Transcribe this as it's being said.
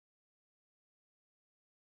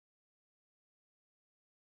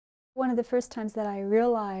One of the first times that I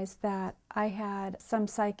realized that I had some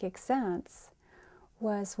psychic sense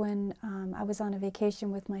was when I was on a vacation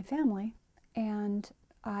with my family, and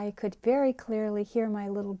I could very clearly hear my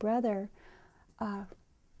little brother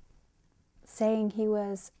saying he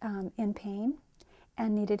was in pain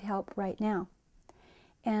and needed help right now.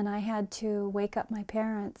 And I had to wake up my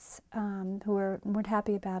parents, who weren't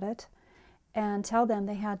happy about it, and tell them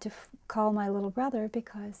they had to call my little brother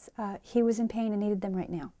because he was in pain and needed them right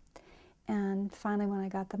now. And finally, when I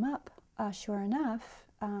got them up, sure enough,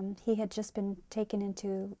 he had just been taken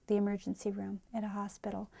into the emergency room at a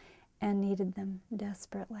hospital and needed them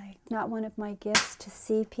desperately. Not one of my gifts to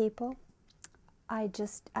see people. I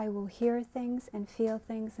will hear things and feel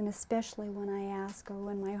things, and especially when I ask or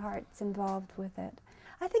when my heart's involved with it.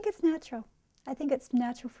 I think it's natural. I think it's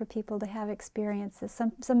natural for people to have experiences.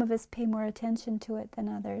 Some of us pay more attention to it than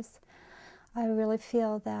others. I really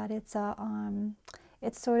feel that it's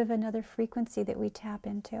sort of another frequency that we tap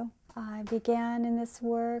into. I began in this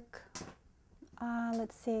work,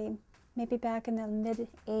 let's see, maybe back in the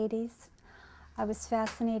mid-'80s. I was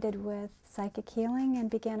fascinated with psychic healing and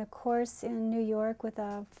began a course in New York with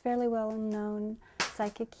a fairly well-known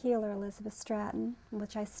psychic healer, Elizabeth Stratton,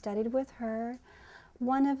 which I studied with her.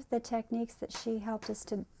 One of the techniques that she helped us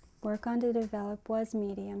to work on to develop was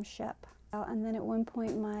mediumship. And then at one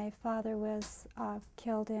point my father was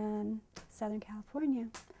killed in Southern California.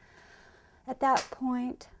 At that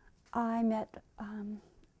point I met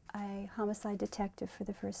a homicide detective for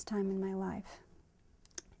the first time in my life.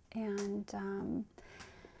 And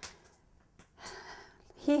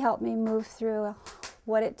he helped me move through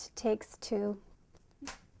what it takes to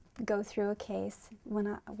go through a case.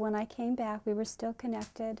 When I came back, we were still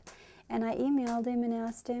connected, and I emailed him and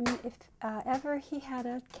asked him if ever he had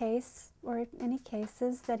a case or any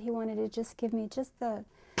cases that he wanted to just give me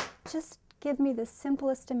just give me the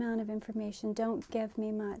simplest amount of information. Don't give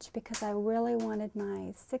me much, because I really wanted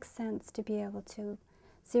my sixth sense to be able to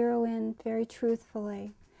zero in very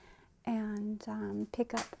truthfully and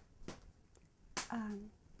pick up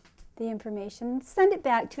the information, send it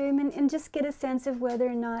back to him, and just get a sense of whether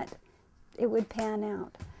or not it would pan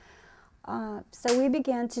out. So we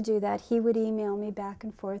began to do that. He would email me back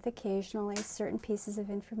and forth occasionally certain pieces of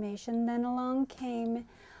information. Then along came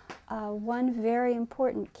one very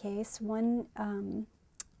important case.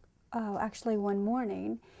 Actually one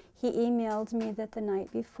morning, he emailed me that the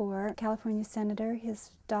night before, California Senator,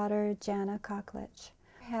 his daughter Jana Cockledge,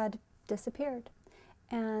 had disappeared,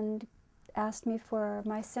 and asked me for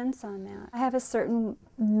my sense on that. I have a certain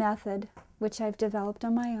method which I've developed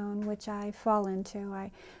on my own, which I fall into.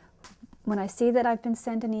 When I see that I've been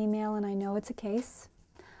sent an email and I know it's a case,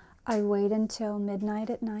 I wait until midnight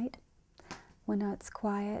at night. When it's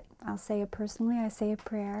quiet, I say a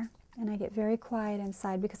prayer, and I get very quiet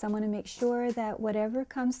inside, because I want to make sure that whatever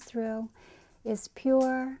comes through is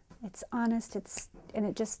pure, it's honest, and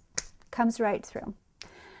it just comes right through.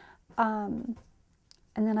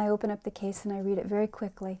 And then I open up the case and I read it very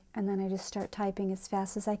quickly, and then I just start typing as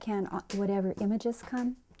fast as I can, whatever images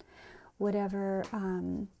come, whatever.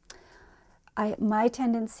 My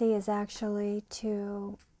tendency is actually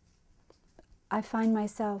I find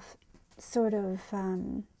myself sort of,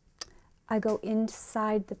 I go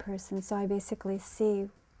inside the person, so I basically see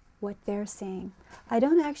what they're seeing. I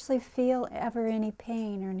don't actually feel ever any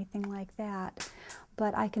pain or anything like that,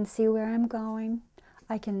 but I can see where I'm going.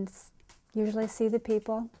 I can usually see the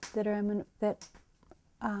people that are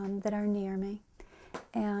near me,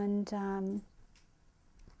 and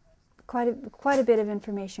quite a bit of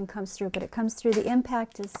information comes through. But it comes through. The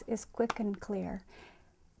impact is quick and clear,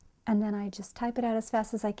 and then I just type it out as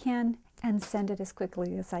fast as I can and send it as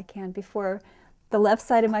quickly as I can before the left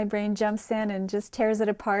side of my brain jumps in and just tears it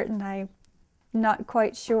apart, and I'm not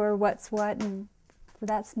quite sure what's what. And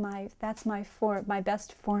that's my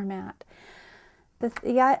best format.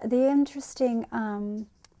 The interesting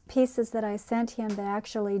pieces that I sent him that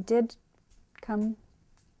actually did come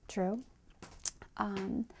true.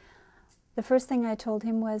 The first thing I told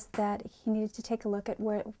him was that he needed to take a look at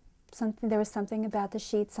there was something about the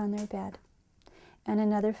sheets on their bed. And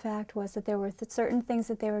another fact was that there were certain things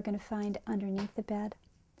that they were going to find underneath the bed.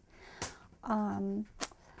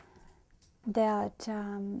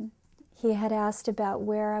 He had asked about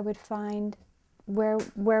where I would find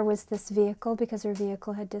where was this vehicle, because her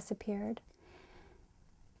vehicle had disappeared.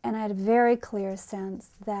 And I had a very clear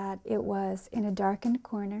sense that it was in a darkened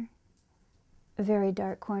corner, a very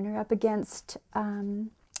dark corner, up against,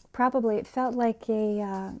 probably it felt like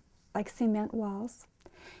like cement walls,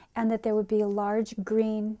 and that there would be a large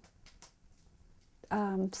green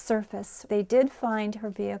surface. They did find her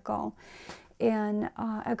vehicle in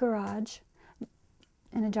a garage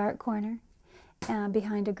in a dark corner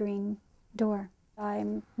behind a green door.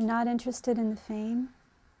 I'm not interested in the fame.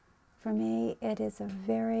 For me, it's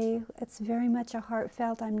very much a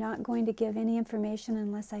heartfelt. I'm not going to give any information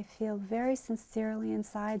unless I feel very sincerely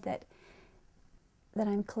inside that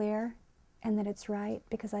I'm clear and that it's right,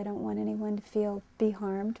 because I don't want anyone to be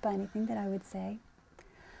harmed by anything that I would say.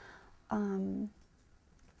 And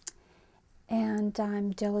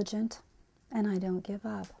I'm diligent, and I don't give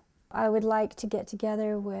up. I would like to get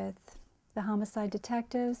together with the homicide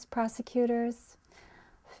detectives, prosecutors,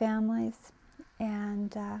 families,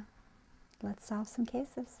 and let's solve some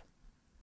cases.